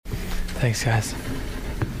Thanks, guys.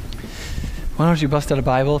 Why don't you bust out a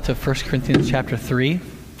Bible to 1 Corinthians chapter 3?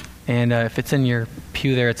 And if it's in your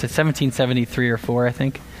pew there, it's at 1773 or 4, I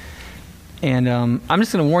think. And I'm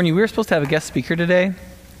just going to warn you, we were supposed to have a guest speaker today,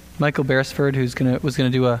 Michael Beresford, who was going to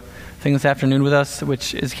do a thing this afternoon with us,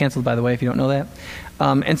 which is canceled, by the way, if you don't know that.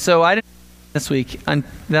 And so I didn't this week. And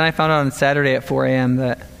then I found out on Saturday at 4 a.m.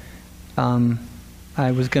 that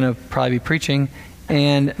I was going to probably be preaching,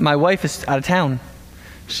 and my wife is out of town.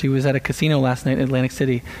 She was at a casino last night in Atlantic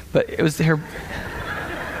City, but it was her...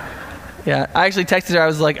 Yeah, I actually texted her. I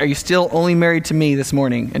was like, "Are you still only married to me this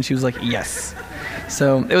morning?" And she was like, "Yes."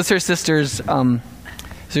 So it was her sister's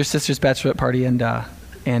bachelorette party and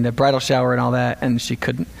a bridal shower and all that, and she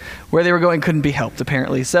couldn't. Where they were going couldn't be helped,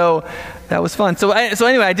 apparently. So that was fun. So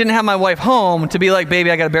anyway, I didn't have my wife home to be like, "Baby,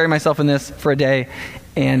 I got to bury myself in this for a day,"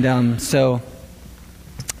 and so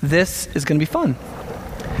this is going to be fun.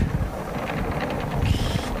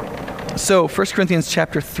 So 1 Corinthians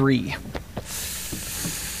chapter 3.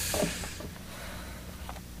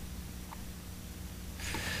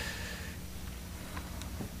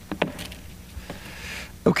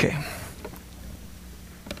 Okay.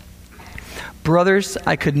 Brothers,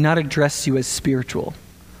 I could not address you as spiritual,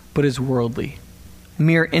 but as worldly,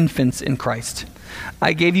 mere infants in Christ.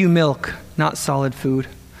 I gave you milk, not solid food,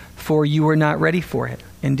 for you were not ready for it.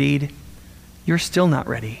 Indeed, you're still not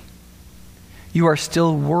ready. You are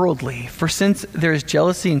still worldly. For since there is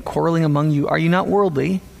jealousy and quarreling among you, are you not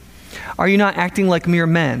worldly? Are you not acting like mere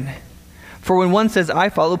men? For when one says, "I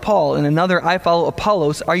follow Paul," and another, "I follow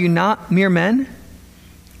Apollos," are you not mere men?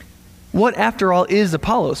 What, after all, is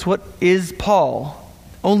Apollos? What is Paul?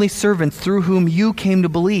 Only servants through whom you came to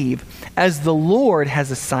believe, as the Lord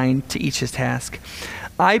has assigned to each his task.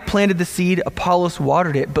 I planted the seed, Apollos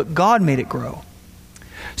watered it, but God made it grow.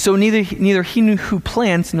 So neither he who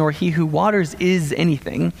plants nor he who waters is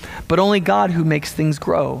anything, but only God who makes things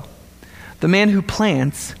grow. The man who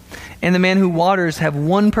plants and the man who waters have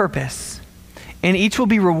one purpose, and each will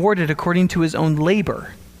be rewarded according to his own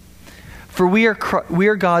labor. For we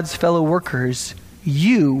are God's fellow workers.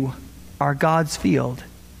 You are God's field,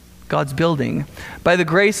 God's building. By the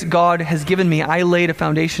grace God has given me, I laid a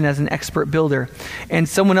foundation as an expert builder, and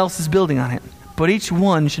someone else is building on it. But each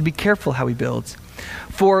one should be careful how he builds.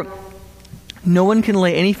 For no one can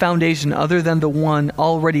lay any foundation other than the one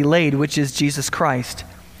already laid, which is Jesus Christ.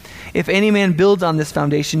 If any man builds on this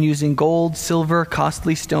foundation using gold, silver,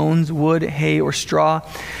 costly stones, wood, hay, or straw,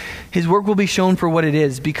 his work will be shown for what it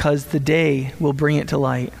is, because the day will bring it to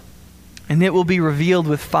light. And it will be revealed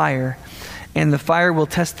with fire, and the fire will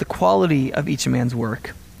test the quality of each man's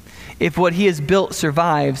work. If what he has built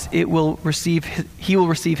survives, he will receive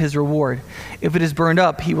his reward. If it is burned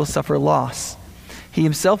up, he will suffer loss. He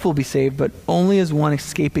himself will be saved, but only as one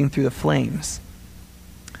escaping through the flames.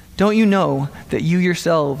 Don't you know that you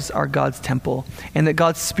yourselves are God's temple, and that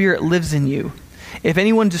God's Spirit lives in you? If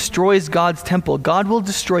anyone destroys God's temple, God will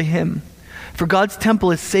destroy him. For God's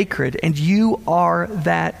temple is sacred, and you are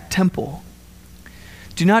that temple.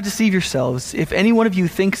 Do not deceive yourselves. If any one of you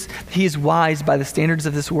thinks he is wise by the standards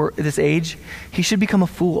of this age, he should become a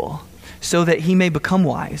fool, so that he may become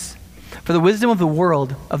wise. For the wisdom of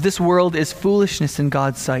this world is foolishness in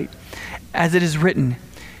God's sight. As it is written,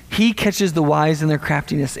 he catches the wise in their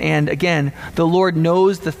craftiness. And again, the Lord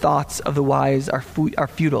knows the thoughts of the wise are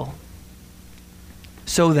futile.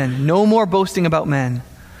 So then, no more boasting about men.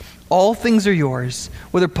 All things are yours,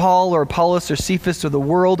 whether Paul or Apollos or Cephas or the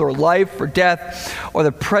world or life or death or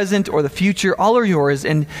the present or the future, all are yours,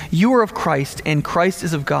 and you are of Christ, and Christ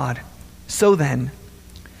is of God. So then,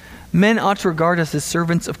 men ought to regard us as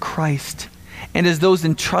servants of Christ and as those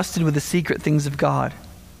entrusted with the secret things of God.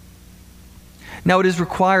 Now it is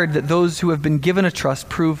required that those who have been given a trust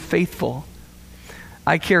prove faithful.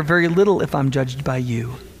 I care very little if I'm judged by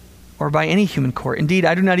you or by any human court. Indeed,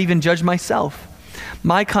 I do not even judge myself.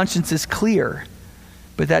 My conscience is clear,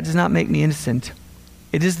 but that does not make me innocent.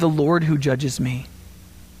 It is the Lord who judges me.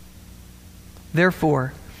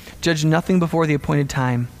 Therefore, judge nothing before the appointed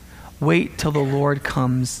time. Wait till the Lord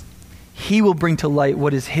comes. He will bring to light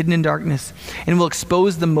what is hidden in darkness and will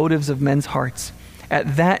expose the motives of men's hearts.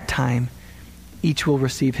 At that time, each will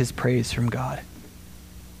receive his praise from God.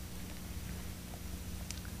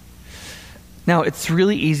 Now, it's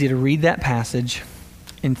really easy to read that passage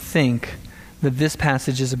and think that this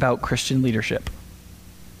passage is about Christian leadership,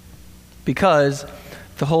 because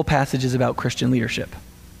the whole passage is about Christian leadership.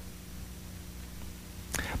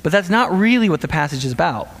 But that's not really what the passage is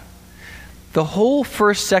about. The whole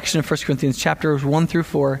first section of 1 Corinthians, chapters 1 through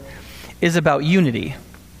 4, is about unity,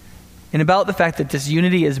 and about the fact that this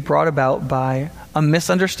unity is brought about by a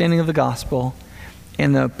misunderstanding of the gospel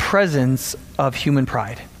and the presence of human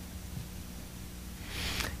pride.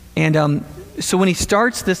 And so when he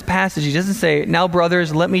starts this passage, he doesn't say, now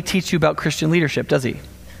brothers, let me teach you about Christian leadership, does he?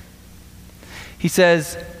 He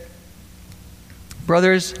says,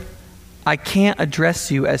 brothers, I can't address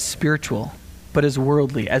you as spiritual, but as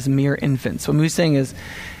worldly, as mere infants. What he's saying is,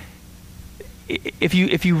 if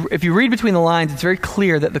you read between the lines, it's very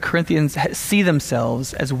clear that the Corinthians see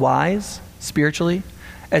themselves as wise spiritually,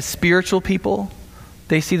 as spiritual people.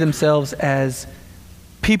 They see themselves as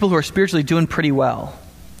people who are spiritually doing pretty well,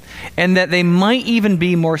 and that they might even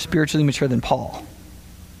be more spiritually mature than Paul,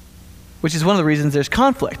 which is one of the reasons there's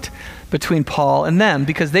conflict between Paul and them,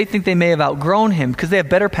 because they think they may have outgrown him, because they have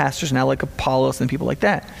better pastors now, like Apollos and people like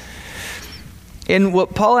that. And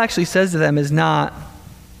what Paul actually says to them is not,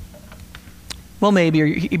 well, maybe, or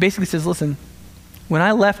he basically says, listen, when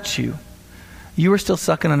I left you, you were still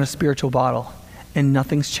sucking on a spiritual bottle, and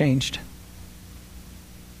nothing's changed.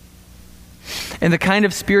 And the kind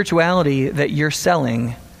of spirituality that you're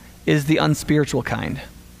selling is the unspiritual kind.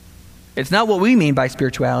 It's not what we mean by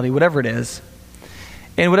spirituality, whatever it is.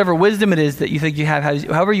 And whatever wisdom it is that you think you have,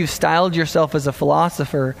 however you've styled yourself as a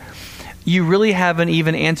philosopher, you really haven't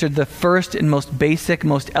even answered the first and most basic,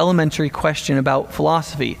 most elementary question about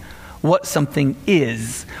philosophy. What something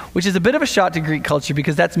is, which is a bit of a shot to Greek culture,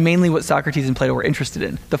 because that's mainly what Socrates and Plato were interested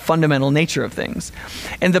in, the fundamental nature of things.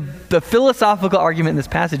 And the philosophical argument in this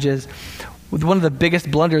passage is, one of the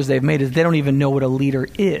biggest blunders they've made is they don't even know what a leader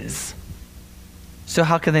is. So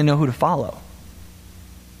how can they know who to follow?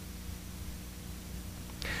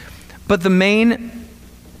 But the main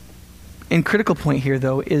and critical point here,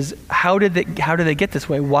 though, is how did they get this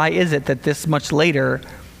way? Why is it that this much later,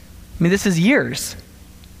 I mean, this is years.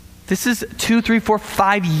 This is 2, 3, 4,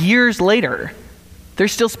 5 years later. They're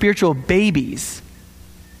still spiritual babies.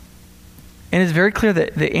 And it's very clear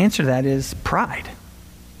that the answer to that is pride.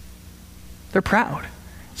 They're proud,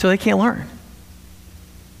 so they can't learn.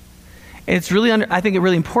 And it's really, I think it's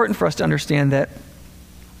really important for us to understand that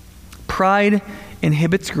pride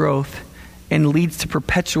inhibits growth and leads to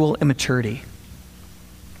perpetual immaturity.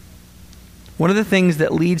 One of the things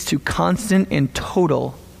that leads to constant and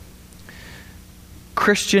total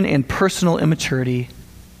Christian and personal immaturity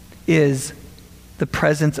is the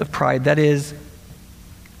presence of pride. That is,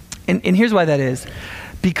 and here's why that is.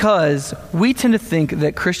 Because we tend to think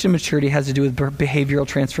that Christian maturity has to do with behavioral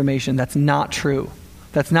transformation. That's not true.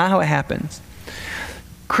 That's not how it happens.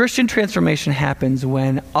 Christian transformation happens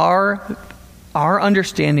when our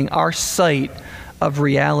understanding, our sight of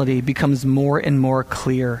reality becomes more and more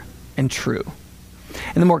clear and true.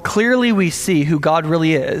 And the more clearly we see who God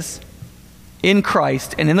really is, in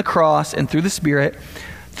Christ and in the cross and through the Spirit,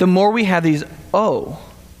 the more we have these,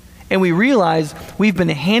 and we realize we've been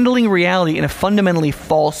handling reality in a fundamentally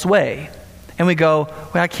false way. And we go,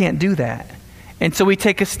 well, I can't do that. And so we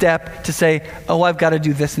take a step to say, I've got to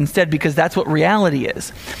do this instead, because that's what reality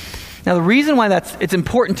is. Now, the reason why it's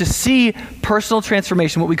important to see personal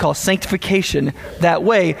transformation, what we call sanctification, that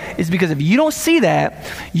way, is because if you don't see that,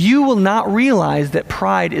 you will not realize that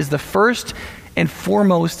pride is the first and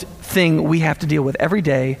foremost thing we have to deal with every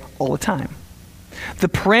day, all the time. The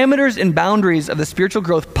parameters and boundaries of the spiritual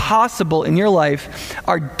growth possible in your life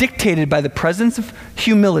are dictated by the presence of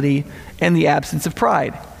humility and the absence of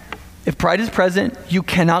pride. If pride is present, you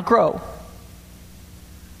cannot grow.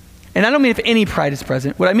 And I don't mean if any pride is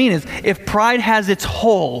present. What I mean is if pride has its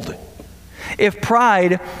hold. If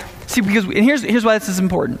pride, here's why this is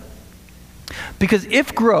important. Because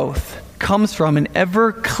if growth comes from an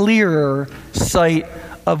ever clearer sight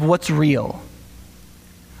of what's real,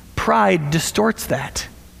 pride distorts that.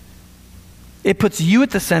 It puts you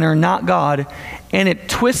at the center, not God, and it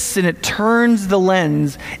twists and it turns the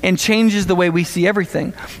lens and changes the way we see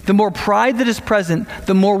everything. The more pride that is present,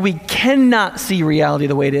 the more we cannot see reality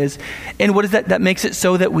the way it is. And what is that? That makes it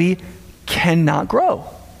so that we cannot grow.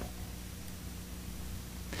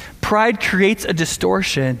 Pride creates a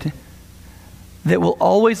distortion that will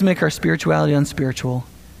always make our spirituality unspiritual.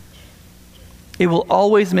 It will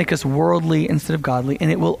always make us worldly instead of godly,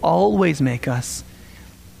 and it will always make us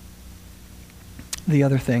the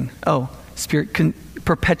other thing.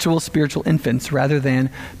 Perpetual spiritual infants rather than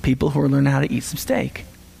people who are learning how to eat some steak.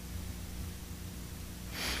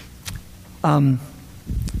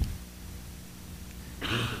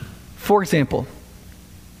 For example,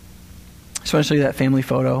 I just want to show you that family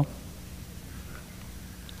photo.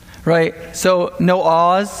 Right? So, no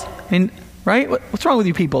awes. I mean, right? What's wrong with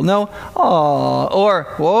you people? No, aw, or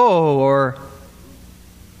whoa, or,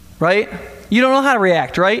 right? You don't know how to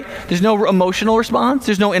react, right? There's no emotional response.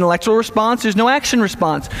 There's no intellectual response. There's no action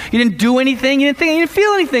response. You didn't do anything. You didn't think. You didn't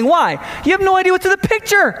feel anything. Why? You have no idea what's in the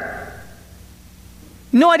picture.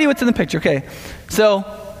 No idea what's in the picture. Okay. So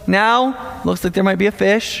now, looks like there might be a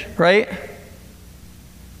fish, right?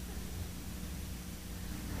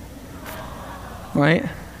 Right?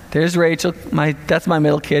 There's Rachel. That's my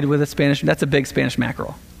middle kid with a Spanish. That's a big Spanish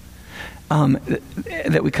mackerel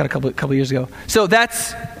that we cut a couple years ago. So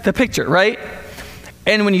that's the picture, right?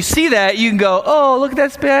 And when you see that, you can go, "Oh, look at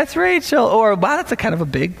that! That's Rachel," or "Wow, that's a kind of a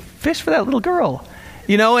big fish for that little girl,"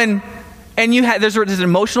 And there's an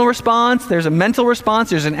emotional response, there's a mental response,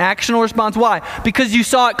 there's an actional response. Why? Because you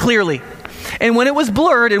saw it clearly. And when it was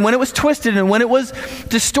blurred and when it was twisted and when it was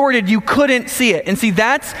distorted, you couldn't see it. And see,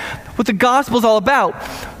 that's what the gospel is all about.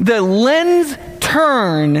 The lens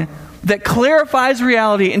turn that clarifies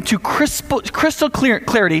reality into crystal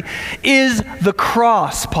clarity is the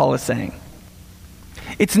cross, Paul is saying.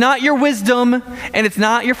 It's not your wisdom, and it's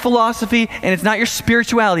not your philosophy, and it's not your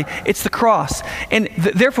spirituality. It's the cross. And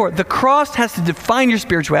therefore, the cross has to define your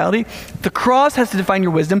spirituality, the cross has to define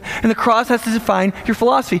your wisdom, and the cross has to define your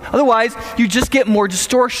philosophy. Otherwise, you just get more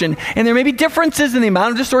distortion. And there may be differences in the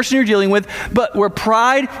amount of distortion you're dealing with, but where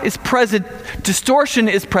pride is present, distortion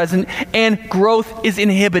is present, and growth is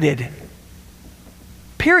inhibited.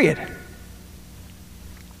 Period.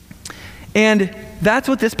 And that's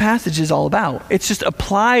what this passage is all about. It's just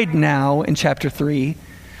applied now in chapter 3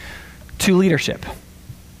 to leadership.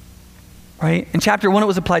 Right? In chapter 1, it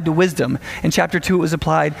was applied to wisdom. In chapter 2, it was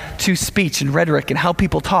applied to speech and rhetoric and how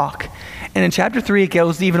people talk. And in chapter 3, it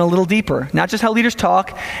goes even a little deeper. Not just how leaders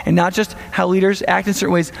talk and not just how leaders act in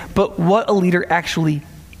certain ways, but what a leader actually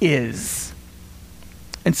is.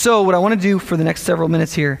 And so what I want to do for the next several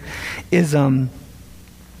minutes here is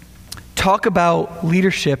talk about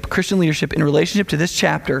leadership, Christian leadership, in relationship to this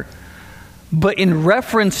chapter, but in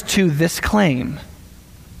reference to this claim.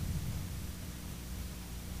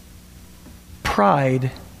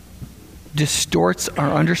 Pride distorts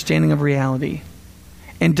our understanding of reality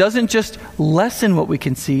and doesn't just lessen what we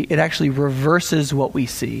can see, it actually reverses what we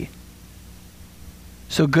see.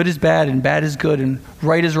 So good is bad, and bad is good, and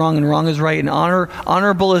right is wrong, and wrong is right, and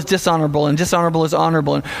honorable is dishonorable, and dishonorable is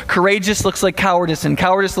honorable, and courageous looks like cowardice, and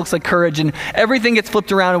cowardice looks like courage, and everything gets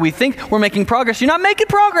flipped around, and we think we're making progress. You're not making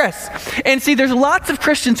progress. And see, there's lots of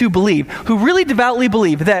Christians who really devoutly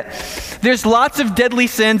believe that there's lots of deadly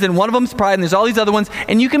sins, and one of them's pride, and there's all these other ones,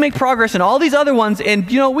 and you can make progress in all these other ones, and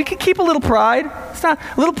we can keep a little pride. A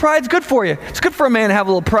little pride's good for you. It's good for a man to have a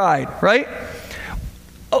little pride, right?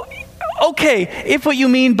 Okay, if what you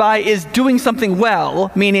mean by is doing something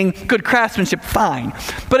well, meaning good craftsmanship, fine.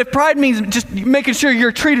 But if pride means just making sure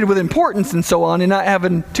you're treated with importance and so on and not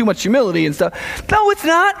having too much humility and stuff, no, it's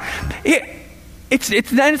not.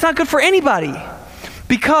 It's not good for anybody,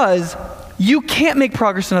 because you can't make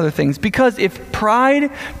progress in other things. Because if pride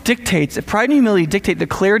and humility dictate the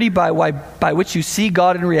clarity by which you see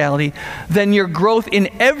God in reality, then your growth in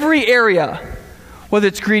every area, whether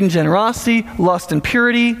it's greed and generosity, lust and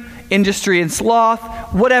purity, industry and sloth,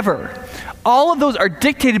 whatever. All of those are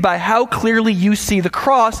dictated by how clearly you see the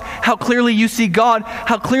cross, how clearly you see God,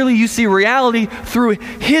 how clearly you see reality through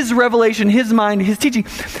His revelation, His mind, His teaching.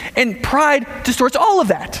 And pride distorts all of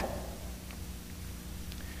that.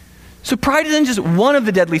 So pride isn't just one of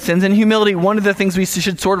the deadly sins, and humility one of the things we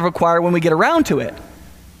should sort of acquire when we get around to it.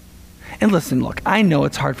 And listen, look, I know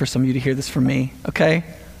it's hard for some of you to hear this from me, okay?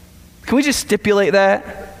 Can we just stipulate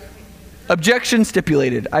that? Objection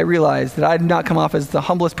stipulated. I realize that I did not come off as the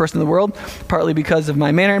humblest person in the world, partly because of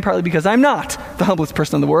my manner and partly because I'm not the humblest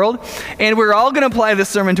person in the world. And we're all going to apply this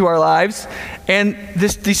sermon to our lives and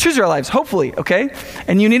these truths are our lives, hopefully, okay?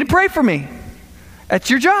 And you need to pray for me. That's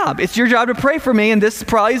your job. It's your job to pray for me, and this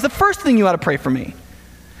probably is the first thing you ought to pray for me.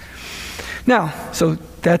 Now, so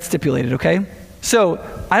that's stipulated, okay? So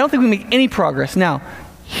I don't think we make any progress. Now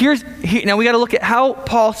we got to look at how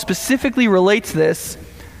Paul specifically relates this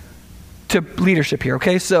to leadership here,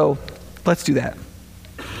 okay? So let's do that.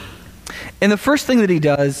 And the first thing that he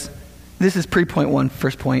does, this is pre-point 1,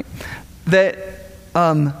 first point, that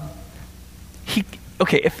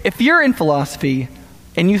if you're in philosophy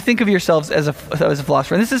and you think of yourselves as a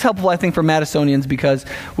philosopher, and this is helpful, I think, for Madisonians, because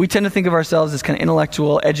we tend to think of ourselves as kind of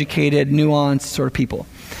intellectual, educated, nuanced sort of people.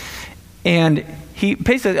 And he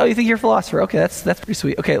basically says, "Oh, you think you're a philosopher? Okay, that's pretty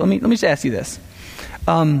sweet. Okay, let me just ask you this: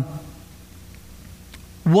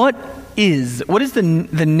 What is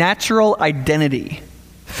the natural identity,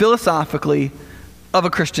 philosophically, of a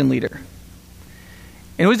Christian leader?"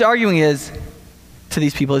 And what he's arguing to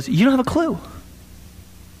these people is, you don't have a clue.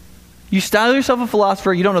 You style yourself a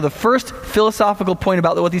philosopher, you don't know the first philosophical point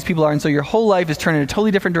about what these people are, and so your whole life is turned in a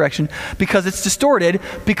totally different direction because it's distorted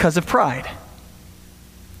because of pride.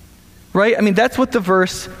 Right? I mean, that's what the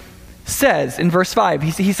verse says in verse 5.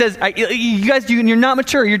 He says, you guys, you're not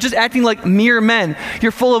mature. You're just acting like mere men.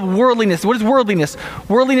 You're full of worldliness. What is worldliness?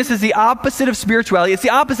 Worldliness is the opposite of spirituality. It's the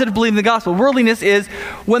opposite of believing the gospel. Worldliness is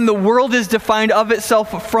when the world is defined of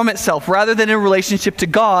itself from itself rather than in relationship to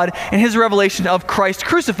God and his revelation of Christ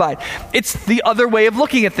crucified. It's the other way of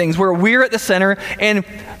looking at things where we're at the center and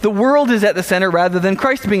the world is at the center rather than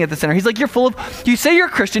Christ being at the center. He's like, you say you're a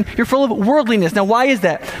Christian, you're full of worldliness. Now, why is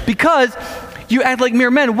that? Because you act like mere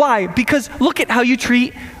men. Why? Because look at how you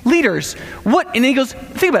treat leaders. And then he goes,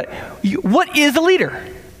 think about it. What is a leader?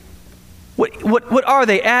 What are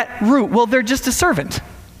they at root? Well, they're just a servant,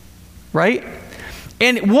 right?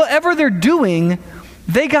 And whatever they're doing,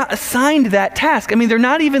 they got assigned that task. I mean, they're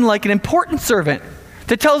not even like an important servant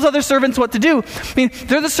that tells other servants what to do. I mean,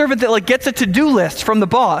 they're the servant that like gets a to-do list from the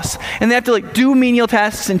boss, and they have to like do menial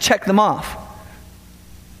tasks and check them off.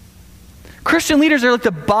 Christian leaders are like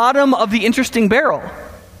the bottom of the interesting barrel.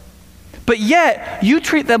 But yet, you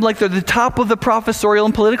treat them like they're the top of the professorial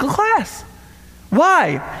and political class.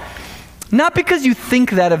 Why? Not because you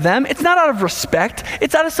think that of them. It's not out of respect.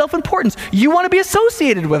 It's out of self-importance. You want to be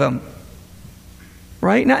associated with them.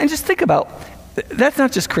 Right? Now, and just think about, that's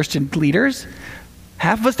not just Christian leaders.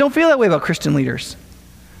 Half of us don't feel that way about Christian leaders.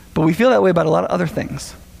 But we feel that way about a lot of other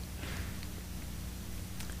things.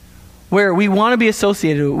 Where we want to be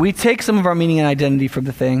associated with it. We take some of our meaning and identity from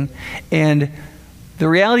the thing. And the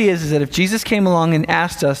reality is that if Jesus came along and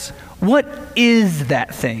asked us, what is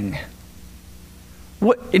that thing?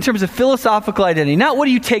 What, in terms of philosophical identity, not what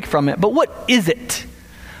do you take from it, but what is it?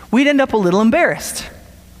 We'd end up a little embarrassed,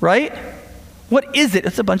 right? What is it?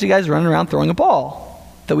 It's a bunch of guys running around throwing a ball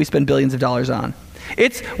that we spend billions of dollars on.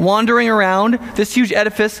 It's wandering around this huge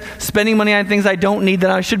edifice, spending money on things I don't need that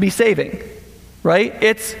I should be saving, right?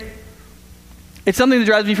 It's something that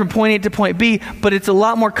drives me from point A to point B, but it's a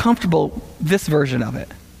lot more comfortable, this version of it.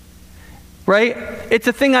 Right? It's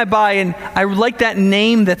a thing I buy, and I like that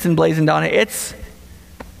name that's emblazoned on it. It's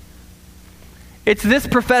this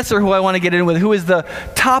professor who I want to get in with, who is the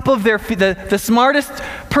top of their the smartest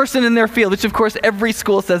person in their field, which of course every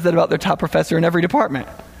school says that about their top professor in every department.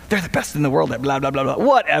 They're the best in the world at blah, blah, blah, blah.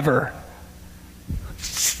 Whatever.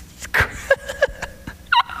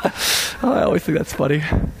 I always think that's funny.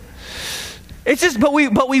 It's just, but we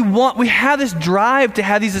have this drive to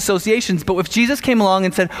have these associations. But if Jesus came along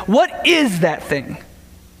and said, what is that thing?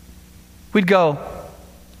 We'd go,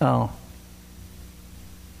 oh.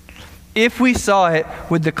 If we saw it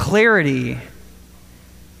with the clarity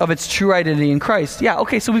of its true identity in Christ. Yeah,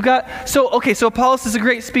 okay, so so Apollos is a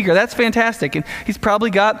great speaker. That's fantastic. And he's probably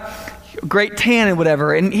got great tan and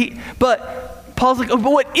whatever. But Paul's like, oh,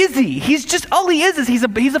 but what is he? He's just, all he is he's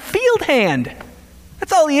a field hand.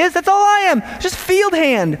 That's all he is. That's all I am. Just field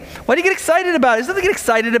hand. Why do you get excited about it? There's nothing to get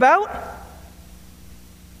excited about.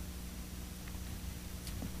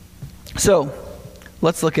 So,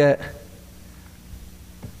 let's look at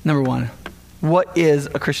number one. What is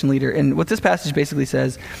a Christian leader? And what this passage basically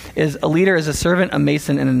says is a leader is a servant, a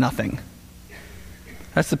mason, and a nothing.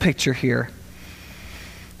 That's the picture here.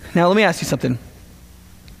 Now, let me ask you something.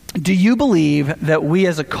 Do you believe that we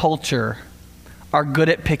as a culture are good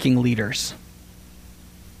at picking leaders?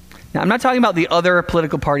 Now, I'm not talking about the other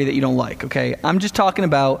political party that you don't like, okay? I'm just talking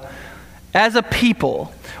about, as a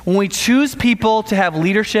people, when we choose people to have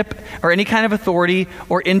leadership or any kind of authority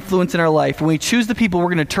or influence in our life, when we choose the people we're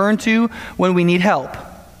going to turn to when we need help,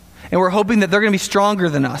 and we're hoping that they're going to be stronger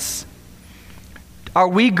than us, are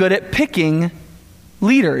we good at picking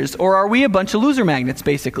leaders, or are we a bunch of loser magnets,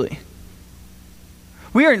 basically?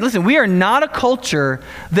 We are not a culture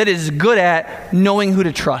that is good at knowing who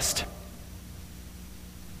to trust.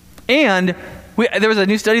 And there was a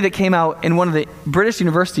new study that came out in one of the British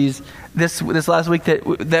universities this last week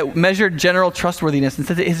that measured general trustworthiness and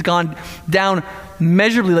said it has gone down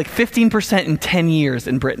measurably, like 15% in 10 years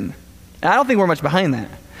in Britain. And I don't think we're much behind that.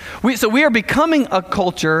 So we are becoming a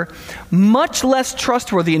culture much less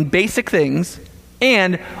trustworthy in basic things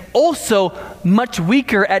and also much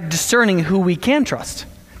weaker at discerning who we can trust.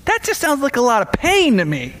 That just sounds like a lot of pain to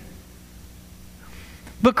me.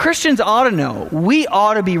 But Christians ought to know, we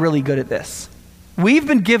ought to be really good at this. We've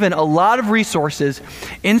been given a lot of resources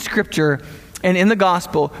in Scripture and in the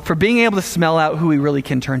gospel for being able to smell out who we really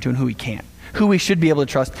can turn to and who we can't, who we should be able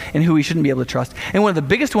to trust and who we shouldn't be able to trust. And one of the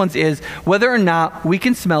biggest ones is whether or not we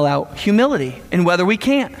can smell out humility and whether we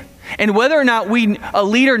can't. And whether or not a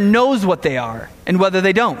leader knows what they are and whether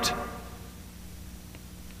they don't.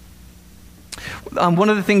 One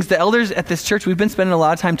of the things, the elders at this church, we've been spending a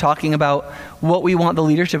lot of time talking about what we want the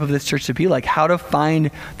leadership of this church to be like, how to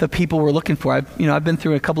find the people we're looking for. I've been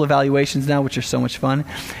through a couple of evaluations now, which are so much fun.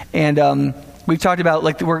 And we've talked about,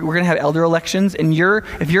 like, we're going to have elder elections, and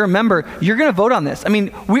if you're a member, you're going to vote on this. I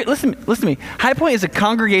mean, listen to me. High Point is a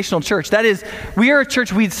congregational church. That is, we are a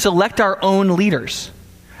church, we select our own leaders.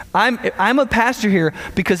 I'm a pastor here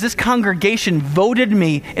because this congregation voted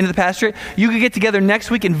me into the pastorate. You could get together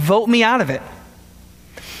next week and vote me out of it.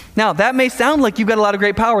 Now, that may sound like you've got a lot of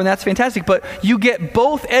great power, and that's fantastic, but you get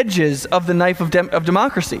both edges of the knife of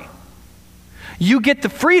democracy. You get the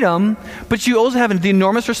freedom, but you also have the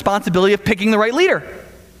enormous responsibility of picking the right leader.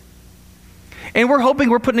 And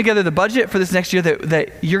we're putting together the budget for this next year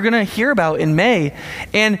that you're going to hear about in May.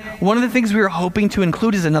 And one of the things we were hoping to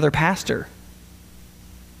include is another pastor.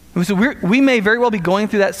 So we may very well be going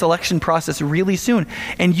through that selection process really soon.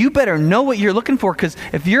 And you better know what you're looking for, because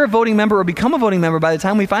if you're a voting member or become a voting member by the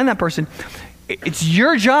time we find that person, it's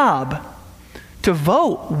your job to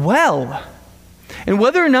vote well. And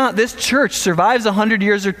whether or not this church survives 100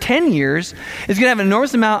 years or 10 years is going to have an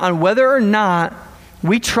enormous amount on whether or not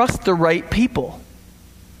we trust the right people.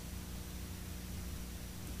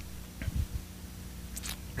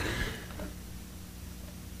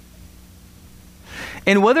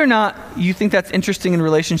 And whether or not you think that's interesting in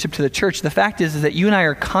relationship to the church, the fact is that you and I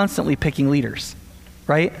are constantly picking leaders,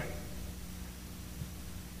 right?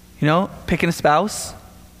 Picking a spouse,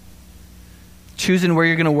 choosing where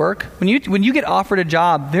you're going to work. When you get offered a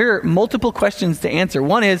job, there are multiple questions to answer.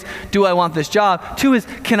 One is, do I want this job? Two is,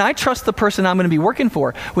 can I trust the person I'm going to be working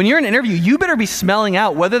for? When you're in an interview, you better be smelling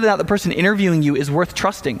out whether or not the person interviewing you is worth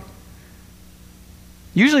trusting.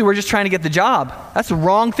 Usually we're just trying to get the job. That's the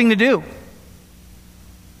wrong thing to do.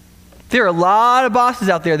 There are a lot of bosses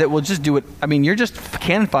out there that will just do it. I mean, you're just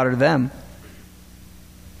cannon fodder to them.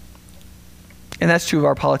 And that's true of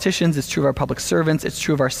our politicians. It's true of our public servants. It's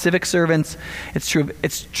true of our civic servants. It's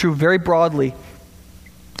true very broadly.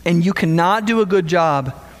 And you cannot do a good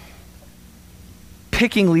job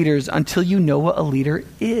picking leaders until you know what a leader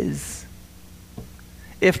is.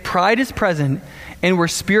 If pride is present and we're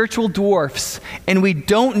spiritual dwarfs and we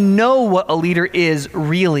don't know what a leader is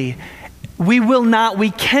really, we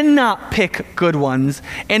cannot pick good ones,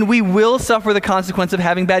 and we will suffer the consequence of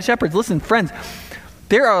having bad shepherds. Listen, friends,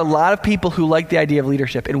 there are a lot of people who like the idea of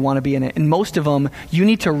leadership and want to be in it, and most of them you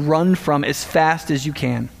need to run from as fast as you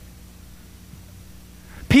can.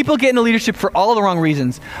 People get into leadership for all the wrong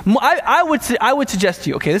reasons. I would suggest to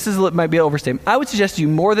you, okay, might be an overstatement. I would suggest to you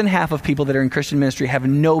more than half of people that are in Christian ministry have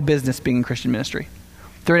no business being in Christian ministry.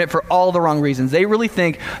 They're in it for all the wrong reasons. They really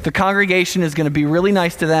think the congregation is going to be really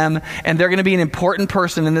nice to them, and they're going to be an important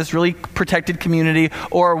person in this really protected community,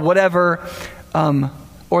 or whatever.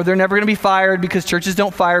 Or they're never going to be fired because churches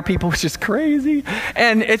don't fire people, which is crazy.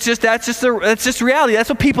 And that's just reality. That's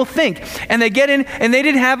what people think. And they get in, and they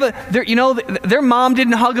didn't have their mom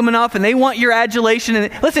didn't hug them enough, and they want your adulation.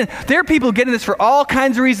 And listen, there are people who get in this for all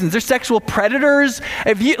kinds of reasons. They're sexual predators.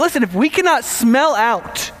 If we cannot smell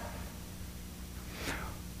out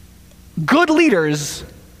good leaders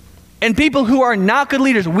and people who are not good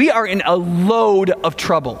leaders, we are in a load of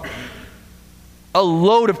trouble. A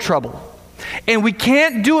load of trouble. And we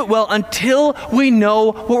can't do it well until we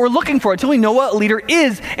know what we're looking for, until we know what a leader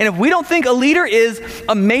is. And if we don't think a leader is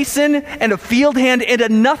a mason and a field hand and a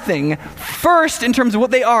nothing first in terms of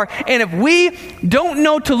what they are, and if we don't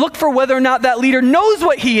know to look for whether or not that leader knows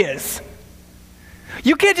what he is,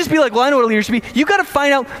 you can't just be like, well, I know what a leader should be. You got to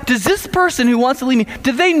find out, does this person who wants to lead me,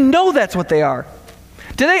 do they know that's what they are?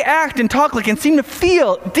 Do they act and talk like and seem to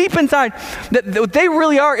feel deep inside that what they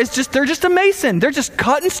really are is they're just a mason. They're just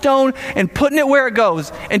cutting stone and putting it where it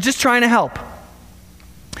goes and just trying to help.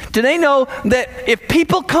 Do they know that if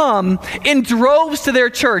people come in droves to their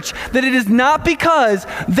church, that it is not because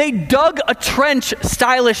they dug a trench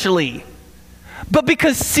stylishly, but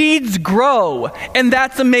because seeds grow, and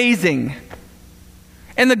that's amazing.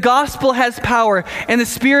 And the gospel has power, and the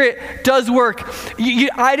Spirit does work.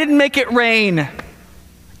 I didn't make it rain.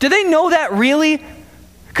 Do they know that really?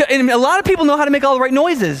 And a lot of people know how to make all the right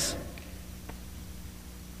noises.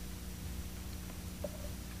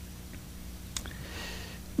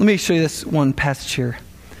 Let me show you this one passage here.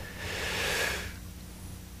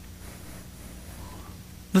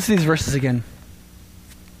 Listen to these verses again.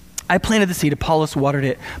 I planted the seed, Apollos watered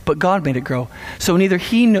it, but God made it grow. So neither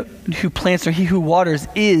he who plants nor he who waters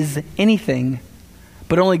is anything,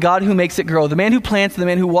 but only God who makes it grow. The man who plants and the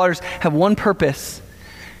man who waters have one purpose,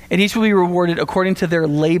 and each will be rewarded according to their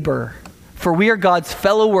labor. For we are God's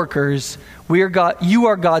fellow workers. You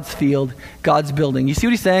are God's field, God's building. You see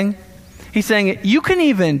what he's saying? He's saying you can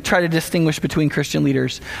even try to distinguish between Christian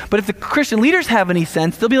leaders. But if the Christian leaders have any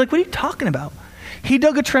sense, they'll be like, what are you talking about? He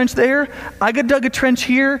dug a trench there. I dug a trench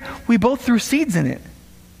here. We both threw seeds in it.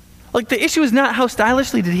 Like, the issue is not how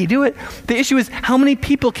stylishly did he do it. The issue is how many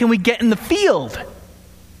people can we get in the field?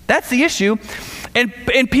 That's the issue.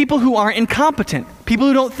 And people who aren't incompetent. People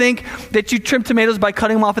who don't think that you trim tomatoes by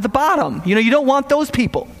cutting them off at the bottom. You don't want those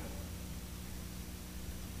people.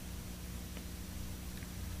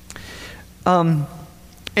 And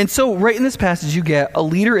so right in this passage you get a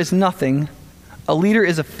leader is nothing, a leader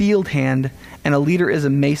is a field hand, and a leader is a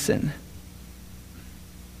mason.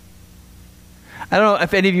 I don't know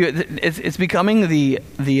if any of you, it's becoming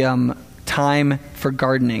the time for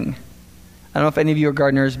gardening. I don't know if any of you are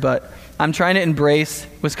gardeners, but I'm trying to embrace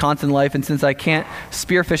Wisconsin life, and since I can't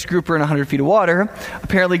spearfish grouper in 100 feet of water,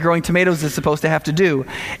 apparently growing tomatoes is supposed to have to do.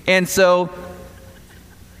 And so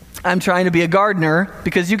I'm trying to be a gardener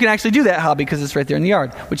because you can actually do that hobby because it's right there in the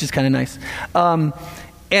yard, which is kind of nice.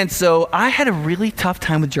 And so I had a really tough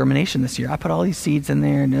time with germination this year. I put all these seeds in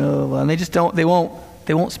there, and they just they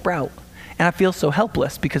won't sprout. And I feel so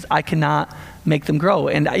helpless because I cannot make them grow.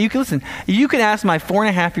 And you can ask my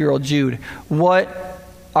 4.5-year-old Jude what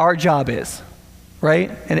our job is, right?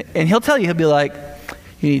 And he'll tell you, he'll be like,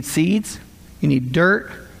 you need seeds, you need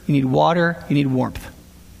dirt, you need water, you need warmth.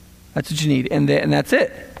 That's what you need. And that's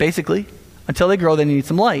it, basically. Until they grow, they need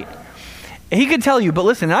some light. And he can tell you, but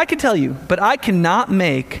listen, I can tell you, but I cannot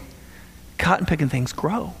make cotton picking things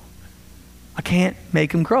grow. I can't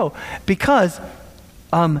make them grow because,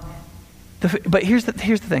 but here's the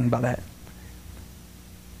thing about that.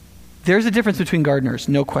 There's a difference between gardeners,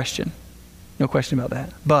 no question. No question about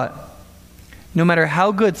that. But no matter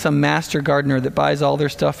how good some master gardener that buys all their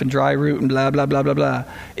stuff in dry root and blah, blah, blah, blah, blah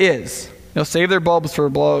is, save their bulbs for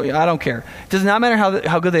I don't care. It does not matter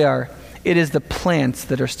how good they are. It is the plants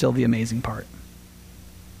that are still the amazing part.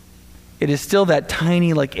 It is still that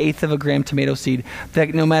tiny, like 1/8 of a gram tomato seed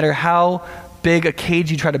that no matter how big a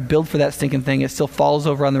cage you try to build for that stinking thing, it still falls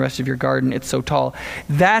over on the rest of your garden. It's so tall.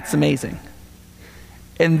 That's amazing.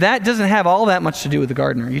 And that doesn't have all that much to do with the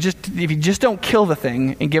gardener. If you just don't kill the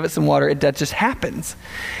thing and give it some water, that just happens.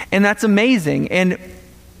 And that's amazing. And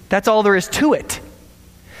that's all there is to it.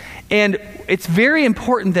 And it's very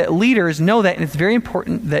important that leaders know that, and it's very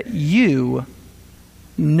important that you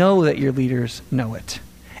know that your leaders know it.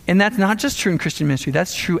 And that's not just true in Christian ministry.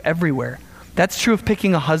 That's true everywhere. That's true of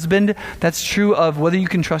picking a husband. That's true of whether you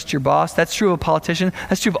can trust your boss. That's true of a politician.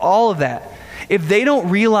 That's true of all of that. If they don't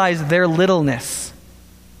realize their littleness,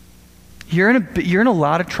 you're in a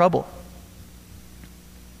lot of trouble.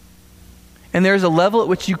 And there's a level at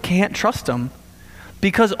which you can't trust them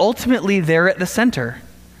because ultimately they're at the center.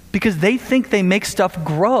 Because they think they make stuff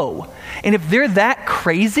grow. And if they're that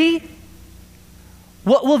crazy,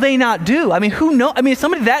 what will they not do? I mean, who knows? I mean,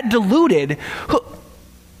 somebody that deluded,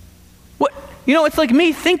 it's like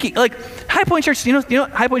me thinking, like High Point Church,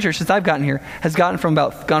 High Point Church, since I've gotten here, has gone from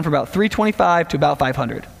about 325 to about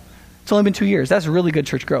 500. It's only been 2 years. That's really good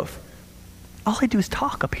church growth. All I do is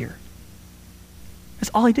talk up here. That's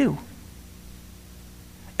all I do.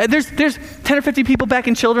 There's 10 or 50 people back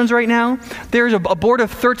in children's right now. There's a board of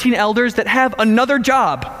 13 elders that have another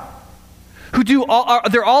job, who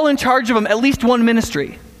they're all in charge of at least one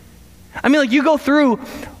ministry. I mean, like, you go through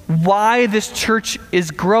why this church is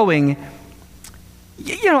growing.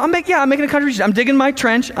 I'm making a contribution. I'm digging my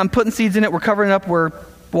trench. I'm putting seeds in it. We're covering it up. We're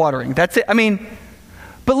watering. That's it. I mean,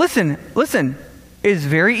 but listen. It's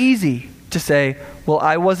very easy to say, well,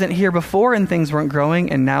 I wasn't here before and things weren't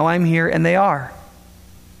growing, and now I'm here and they are.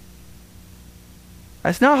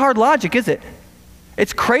 That's not hard logic, is it?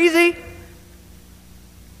 It's crazy.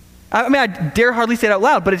 I mean, I dare hardly say it out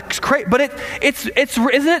loud, but it's crazy. But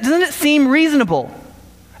doesn't it seem reasonable?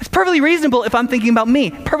 It's perfectly reasonable if I'm thinking about me.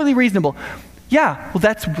 Perfectly reasonable. Yeah, well,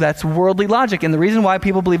 that's worldly logic, and the reason why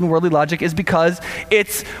people believe in worldly logic is because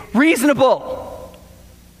it's reasonable.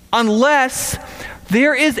 Unless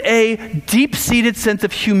there is a deep-seated sense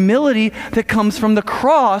of humility that comes from the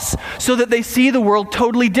cross so that they see the world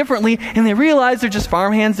totally differently and they realize they're just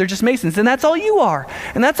farmhands, they're just masons, and that's all you are,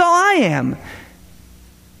 and that's all I am.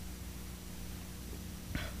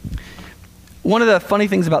 One of the funny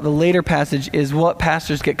things about the later passage is what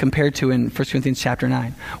pastors get compared to in 1 Corinthians chapter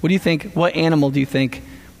 9. What animal do you think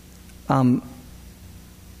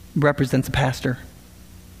represents a pastor?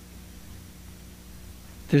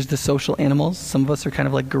 There's the social animals. Some of us are kind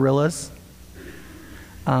of like gorillas.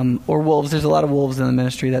 Or wolves. There's a lot of wolves in the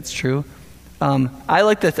ministry, that's true. I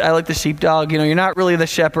like the sheepdog. You're not really the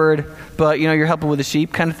shepherd, but you're helping with the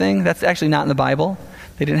sheep kind of thing. That's actually not in the Bible.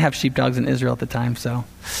 They didn't have sheepdogs in Israel at the time, so.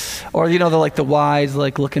 Or, they're like the wise,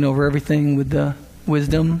 like looking over everything with the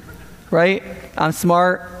wisdom, right? I'm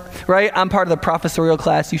smart, right? I'm part of the professorial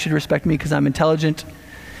class. You should respect me because I'm intelligent,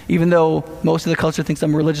 even though most of the culture thinks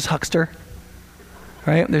I'm a religious huckster,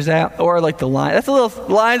 right? There's that. Or like the lion.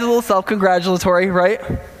 Lion's a little self-congratulatory, right?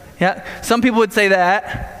 Yeah. Some people would say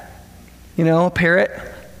that, parrot.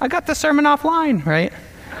 I got the sermon offline, right?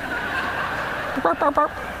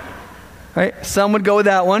 Right? Some would go with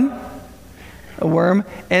that one, a worm.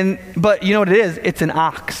 But you know what it is? It's an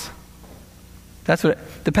ox. That's what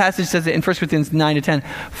the passage says it in 1 Corinthians 9-10.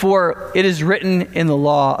 For it is written in the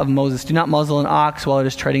law of Moses, do not muzzle an ox while it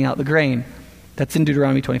is treading out the grain. That's in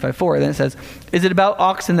Deuteronomy 25:4. Then it says, is it about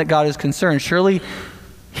oxen that God is concerned? Surely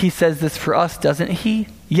he says this for us, doesn't he?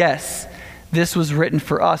 Yes, this was written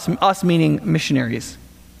for us meaning missionaries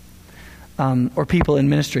or people in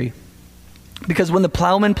ministry. Because when the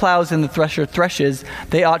plowman plows and the thresher threshes,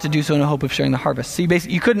 they ought to do so in the hope of sharing the harvest. See,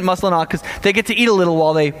 basically, you couldn't muzzle an ox because they get to eat a little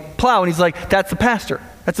while they plow. And he's like, that's the pastor.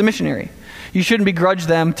 That's the missionary. You shouldn't begrudge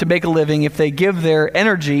them to make a living if they give their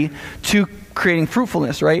energy to creating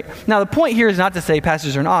fruitfulness, right? Now, the point here is not to say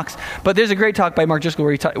pastors are an ox, but there's a great talk by Mark Driscoll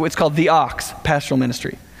where it's called The Ox, Pastoral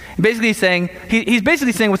Ministry. And basically he's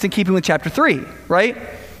basically saying what's in keeping with chapter 3, right?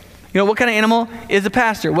 What kind of animal is a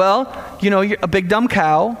pastor? Well, you're a big dumb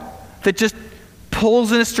cow that just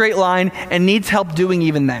pulls in a straight line and needs help doing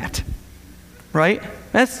even that, right?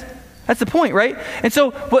 That's the point, right? And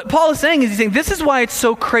so what Paul is saying is he's saying this is why it's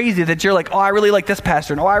so crazy that you're like, oh, I really like this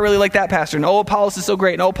pastor, and oh, I really like that pastor, and oh, Apollos is so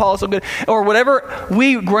great, and oh, Paul is so good, or whatever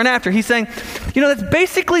we run after. He's saying, that's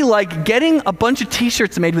basically like getting a bunch of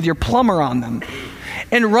t-shirts made with your plumber on them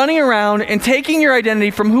and running around and taking your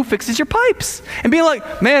identity from who fixes your pipes and being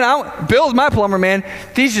like, man, Bill's my plumber, man.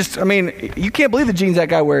 You can't believe the jeans that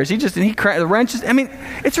guy wears. The wrenches.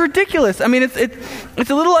 It's ridiculous. It's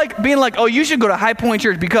a little like being like, oh, you should go to High Point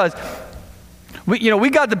Church because we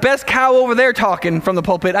got the best cow over there talking from the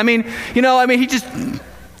pulpit. He's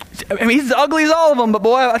as ugly as all of them, but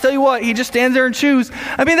boy, I tell you what, he just stands there and chews.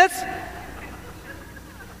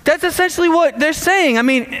 That's essentially what they're saying.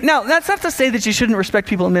 Now, that's not to say that you shouldn't respect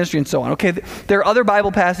people in ministry and so on, okay? There are other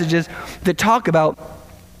Bible passages that talk about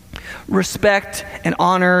respect and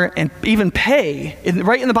honor and even pay,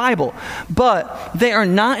 right in the Bible. But they are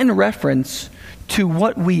not in reference to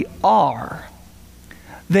what we are.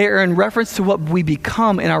 They are in reference to what we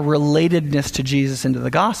become in our relatedness to Jesus and to the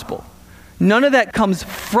gospel. None of that comes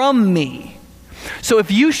from me. So if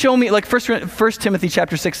you show me, like 1 Timothy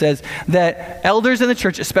chapter 6 says that elders in the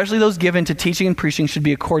church, especially those given to teaching and preaching, should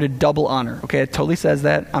be accorded double honor. Okay, it totally says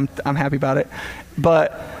that. I'm happy about it.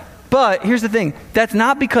 But here's the thing. That's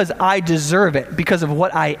not because I deserve it, because of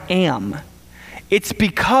what I am. It's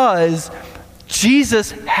because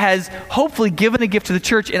Jesus has hopefully given a gift to the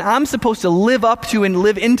church, and I'm supposed to live up to and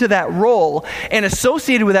live into that role, and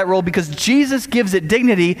associated with that role because Jesus gives it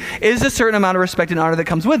dignity is a certain amount of respect and honor that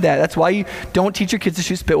comes with that. That's why you don't teach your kids to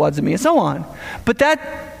shoot spitwads at me and so on. But that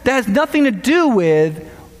has nothing to do with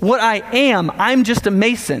what I am. I'm just a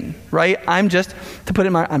mason, right? I'm just a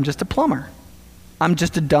plumber. I'm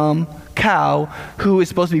just a dumb cow who is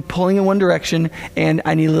supposed to be pulling in one direction, and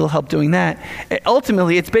I need a little help doing that.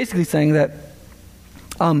 Ultimately, it's basically saying that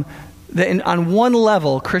on one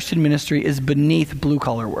level, Christian ministry is beneath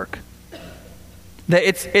blue-collar work. That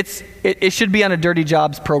it should be on a dirty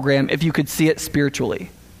jobs program if you could see it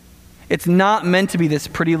spiritually. It's not meant to be this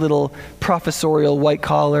pretty little professorial,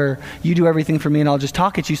 white-collar, you do everything for me and I'll just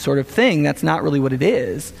talk at you sort of thing. That's not really what it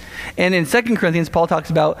is. And in 2 Corinthians, Paul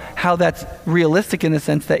talks about how that's realistic in the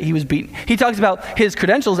sense that he was beaten. He talks about his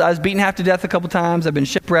credentials. I was beaten half to death a couple times. I've been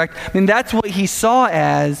shipwrecked. That's what he saw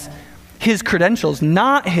as his credentials,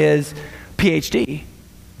 not his PhD.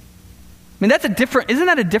 Isn't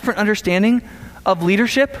that a different understanding of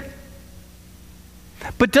leadership?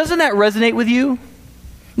 But doesn't that resonate with you?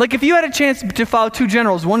 Like if you had a chance to follow two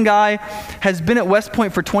generals, one guy has been at West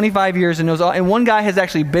Point for 25 years and knows all, and one guy has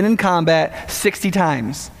actually been in combat 60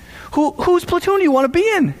 times. Whose platoon do you want to be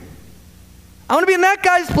in? I want to be in that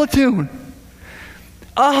guy's platoon.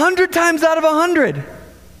 100 times out of 100. I'm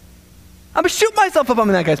going to shoot myself if I'm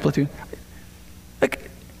in that guy's platoon.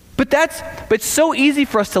 But it's so easy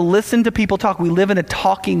for us to listen to people talk. We live in a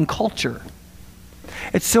talking culture.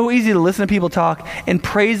 It's so easy to listen to people talk and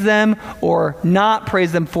praise them or not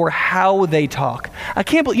praise them for how they talk. I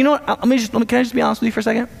can't believe, can I just be honest with you for a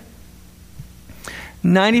second?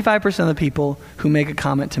 95% of the people who make a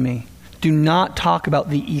comment to me do not talk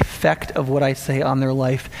about the effect of what I say on their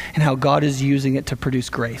life and how God is using it to produce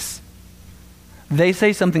grace. They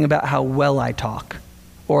say something about how well I talk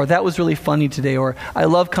or that was really funny today, or I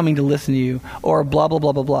love coming to listen to you, or blah, blah,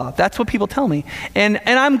 blah, blah, blah. That's what people tell me. And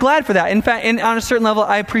I'm glad for that. In fact, and on a certain level,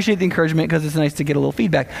 I appreciate the encouragement because it's nice to get a little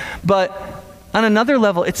feedback. But on another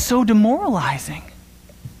level, it's so demoralizing.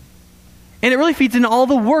 And it really feeds into all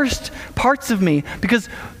the worst parts of me. Because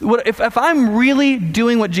if I'm really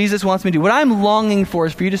doing what Jesus wants me to do, what I'm longing for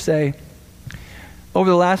is for you to say, over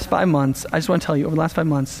the last 5 months, I just want to tell you, over the last 5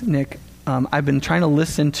 months, Nick, I've been trying to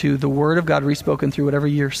listen to the word of God respoken through whatever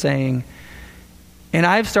you're saying. And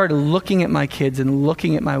I've started looking at my kids and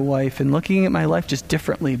looking at my wife and looking at my life just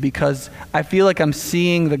differently because I feel like I'm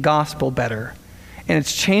seeing the gospel better. And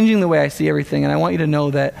it's changing the way I see everything. And I want you to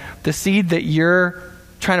know that the seed that you're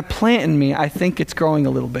trying to plant in me, I think it's growing a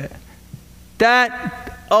little bit.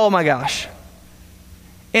 Oh my gosh.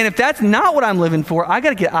 And if that's not what I'm living for, I got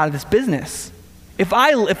to get out of this business. If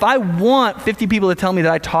I want 50 people to tell me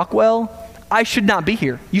that I talk well, I should not be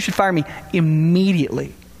here. You should fire me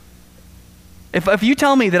immediately. If you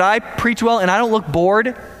tell me that I preach well and I don't look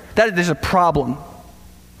bored, there's a problem.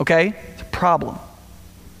 Okay? It's a problem.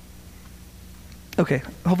 Okay,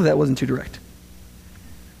 hopefully that wasn't too direct.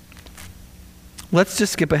 Let's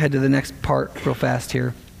just skip ahead to the next part real fast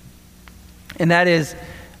here. And that is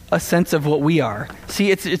a sense of what we are.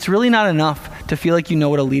 See, it's really not enough to feel like you know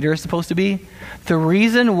what a leader is supposed to be. The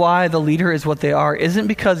reason why the leader is what they are isn't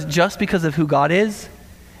just because of who God is.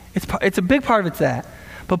 It's a big part of it's that.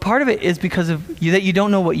 But part of it is because of that you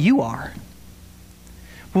don't know what you are.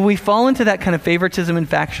 When we fall into that kind of favoritism and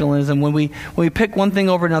factionalism, when we pick one thing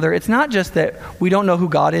over another, it's not just that we don't know who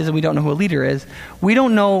God is and we don't know who a leader is. We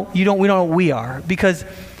don't know what we are. Because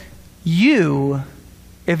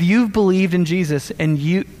if you've believed in Jesus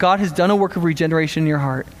and God has done a work of regeneration in your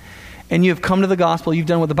heart, and you have come to the gospel, you've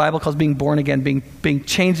done what the Bible calls being born again, being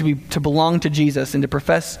changed to belong to Jesus and to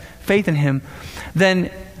profess faith in him,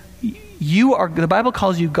 then the Bible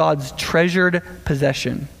calls you God's treasured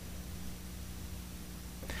possession.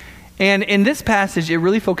 And in this passage, it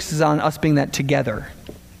really focuses on us being that together.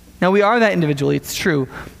 Now, we are that individually, it's true,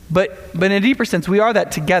 but in a deeper sense, we are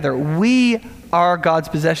that together. We are God's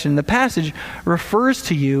possession. The passage refers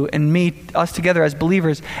to you and me, us together as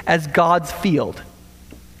believers, as God's field.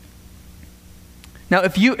 Now,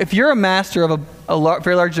 if you're a master of a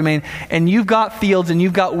very large domain, and you've got fields and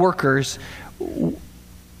you've got workers,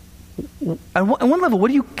 at one level, what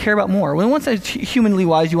do you care about more? Well, once humanly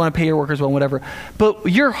wise, you want to pay your workers well, whatever. But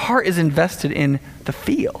your heart is invested in the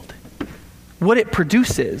field, what it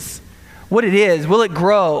produces, what it is. Will it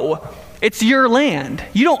grow? It's your land.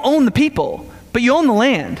 You don't own the people, but you own the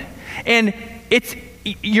land, and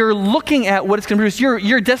you're looking at what it's going to produce.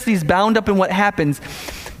 Your destiny is bound up in what happens.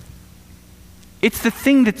 It's the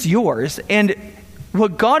thing that's yours. And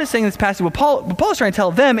what God is saying in this passage, what Paul is trying to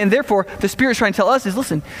tell them, and therefore the Spirit is trying to tell us is,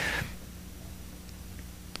 listen,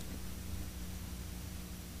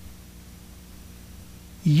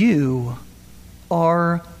 you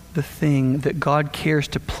are the thing that God cares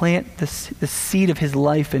to plant the seed of his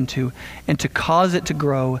life into, and to cause it to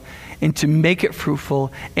grow and to make it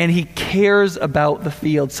fruitful. And he cares about the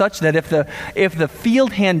field such that if the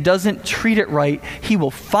field hand doesn't treat it right, he will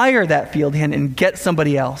fire that field hand and get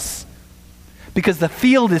somebody else, because the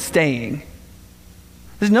field is staying.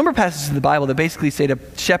 There's a number of passages in the Bible that basically say to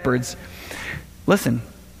shepherds, listen,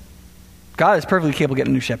 God is perfectly capable of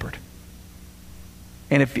getting a new shepherd.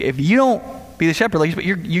 And if you don't be the shepherd,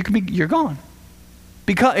 you're gone.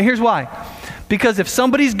 Because here's why. Because if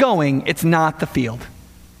somebody's going, it's not the field.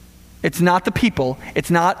 It's not the people. It's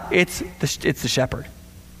the shepherd.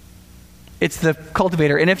 It's the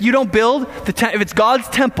cultivator. And if you don't build, if it's God's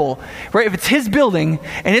temple, right? If it's his building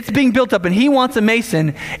and it's being built up and he wants a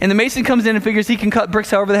mason, and the mason comes in and figures he can cut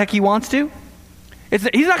bricks however the heck he wants to, he's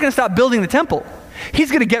not going to stop building the temple. He's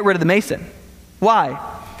going to get rid of the mason. Why?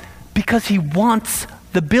 Because he wants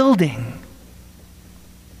the building.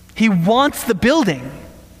 He wants the building.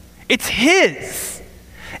 It's his.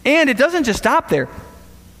 And it doesn't just stop there.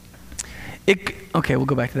 Okay, we'll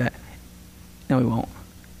go back to that. No, we won't.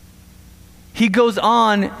 He goes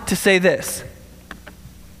on to say this.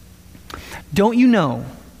 Don't you know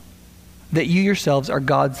that you yourselves are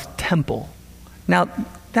God's temple? Now,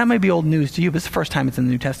 that might be old news to you, but it's the first time it's in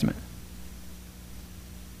the New Testament.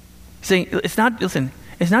 He's saying, it's not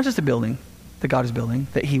just a building that God is building,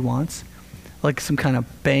 that he wants, like some kind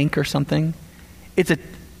of bank or something.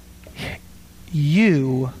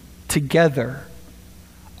 You together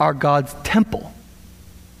are God's temple.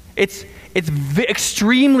 It's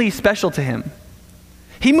extremely special to him.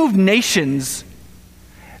 He moved nations.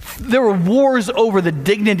 There were wars over the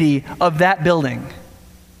dignity of that building.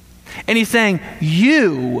 And he's saying,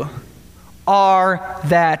 you are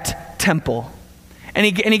that temple. And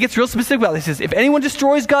he gets real specific about this. He says, if anyone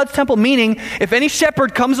destroys God's temple, meaning if any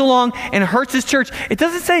shepherd comes along and hurts his church, it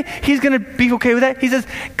doesn't say he's going to be okay with that. He says,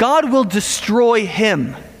 God will destroy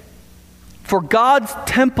him. For God's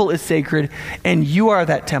temple is sacred, and you are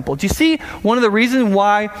that temple. Do you see one of the reasons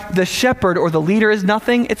why the shepherd or the leader is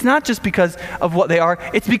nothing? It's not just because of what they are.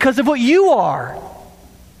 It's because of what you are.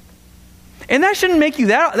 And that shouldn't make you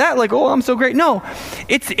that like, oh, I'm so great. No,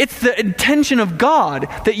 it's the intention of God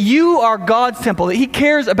that you are God's temple, that he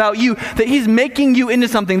cares about you, that he's making you into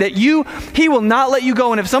something, that he will not let you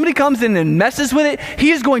go. And if somebody comes in and messes with it,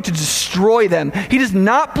 he is going to destroy them. He does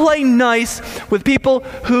not play nice with people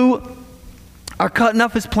who are cutting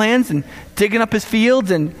up his plans and digging up his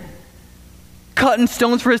fields and cutting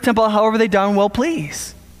stones for his temple however they darn well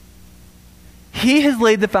please. He has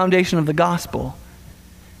laid the foundation of the gospel.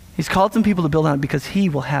 He's called some people to build on it because he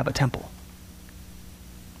will have a temple.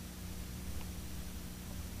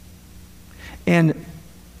 And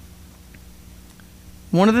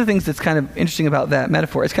one of the things that's kind of interesting about that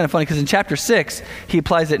metaphor, it's kind of funny because in chapter 6, he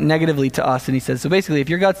applies it negatively to us. And he says, so basically, if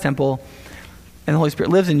you're God's temple and the Holy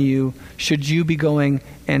Spirit lives in you, should you be going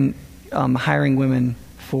and hiring women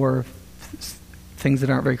for things that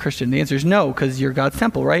aren't very Christian? The answer is no, because you're God's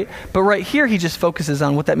temple, right? But right here, he just focuses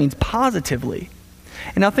on what that means positively.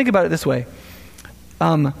 And now think about it this way.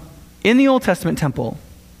 In the Old Testament temple,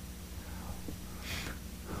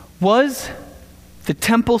 was the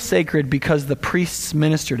temple sacred because the priests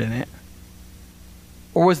ministered in it?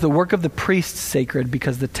 Or was the work of the priests sacred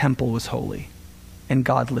because the temple was holy and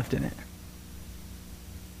God lived in it?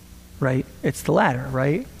 Right? It's the latter,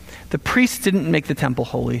 right? The priests didn't make the temple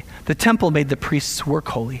holy. The temple made the priests' work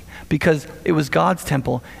holy because it was God's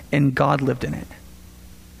temple and God lived in it.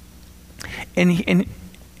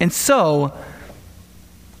 And so,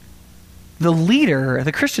 the leader,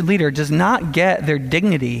 the Christian leader, does not get their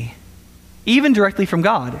dignity even directly from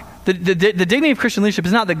God. The dignity of Christian leadership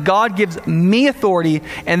is not that God gives me authority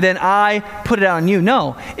and then I put it out on you.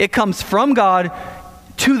 No, it comes from God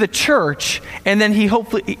to the church, and then he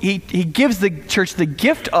gives the church the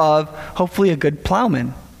gift of hopefully a good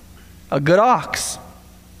plowman, a good ox.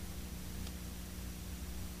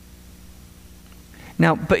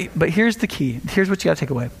 Now, but here's the key. Here's what you got to take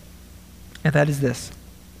away. And that is this.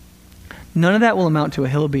 None of that will amount to a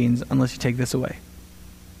hill of beans unless you take this away.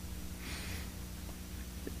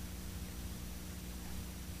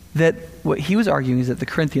 That what he was arguing is that the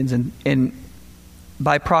Corinthians, and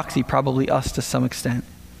by proxy probably us to some extent,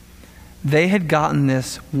 they had gotten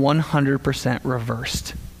this 100%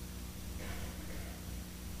 reversed.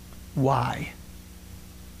 Why?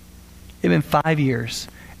 It had been 5 years.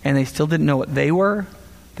 And they still didn't know what they were.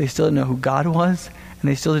 They still didn't know who God was. And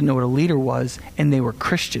they still didn't know what a leader was. And they were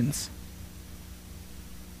Christians.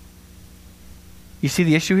 You see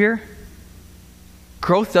the issue here?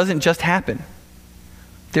 Growth doesn't just happen.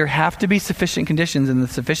 There have to be sufficient conditions. And the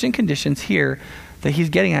sufficient conditions here that he's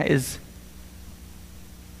getting at is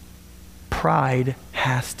pride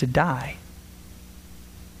has to die.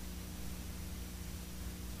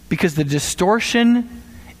 Because the distortion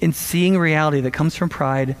in seeing reality that comes from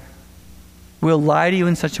pride will lie to you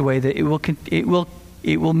in such a way that it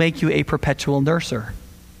will make you a perpetual nurser.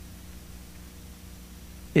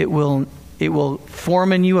 It will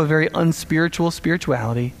form in you a very unspiritual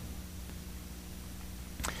spirituality.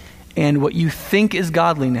 And what you think is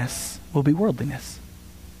godliness will be worldliness.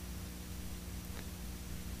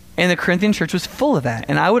 And the Corinthian church was full of that.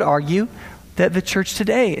 And I would argue that the church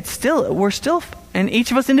today, we're still, and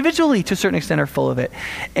each of us individually to a certain extent are full of it.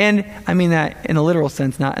 And I mean that in a literal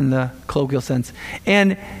sense, not in the colloquial sense.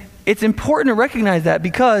 And it's important to recognize that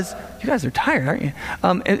because, you guys are tired, aren't you?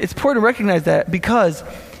 It's important to recognize that because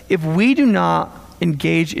if we do not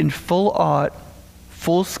engage in full-scale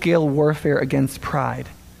warfare against pride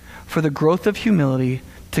for the growth of humility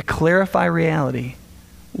to clarify reality,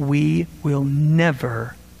 we will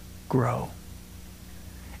never grow.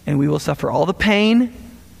 And we will suffer all the pain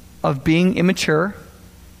of being immature,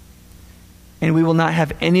 and we will not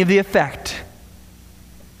have any of the effect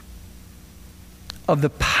of the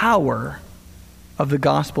power of the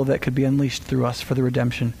gospel that could be unleashed through us for the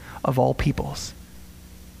redemption of all peoples.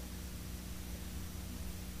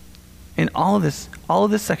 And all of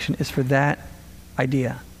this section is for that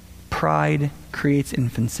idea. Pride creates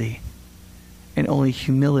infancy, and only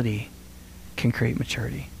humility can create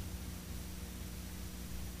maturity.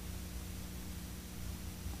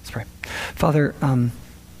 Let's pray. Father,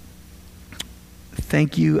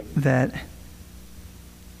 thank you that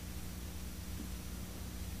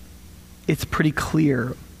it's pretty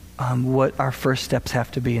clear what our first steps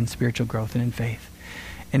have to be in spiritual growth and in faith.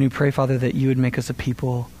 And we pray, Father, that you would make us a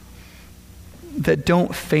people that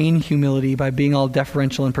don't feign humility by being all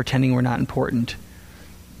deferential and pretending we're not important.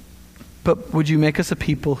 But would you make us a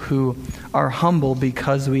people who are humble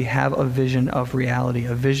because we have a vision of reality,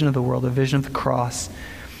 a vision of the world, a vision of the cross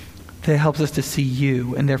that helps us to see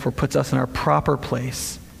you and therefore puts us in our proper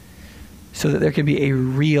place so that there can be a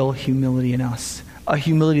real humility in us, a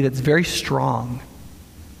humility that's very strong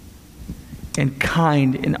and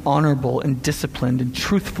kind and honorable and disciplined and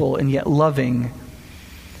truthful and yet loving.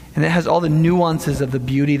 And it has all the nuances of the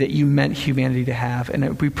beauty that you meant humanity to have.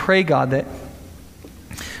 And we pray, God, that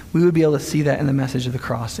we would be able to see that in the message of the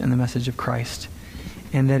cross and the message of Christ.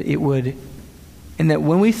 And that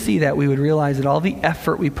when we see that, we would realize that all the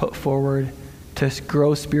effort we put forward to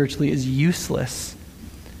grow spiritually is useless.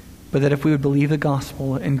 But that if we would believe the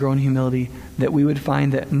gospel and grow in humility, that we would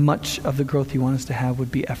find that much of the growth you want us to have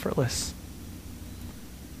would be effortless.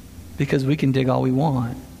 Because we can dig all we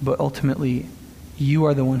want, but ultimately, you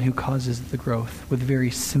are the one who causes the growth with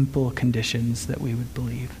very simple conditions that we would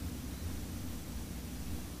believe.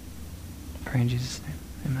 Pray in Jesus' name.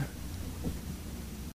 Amen.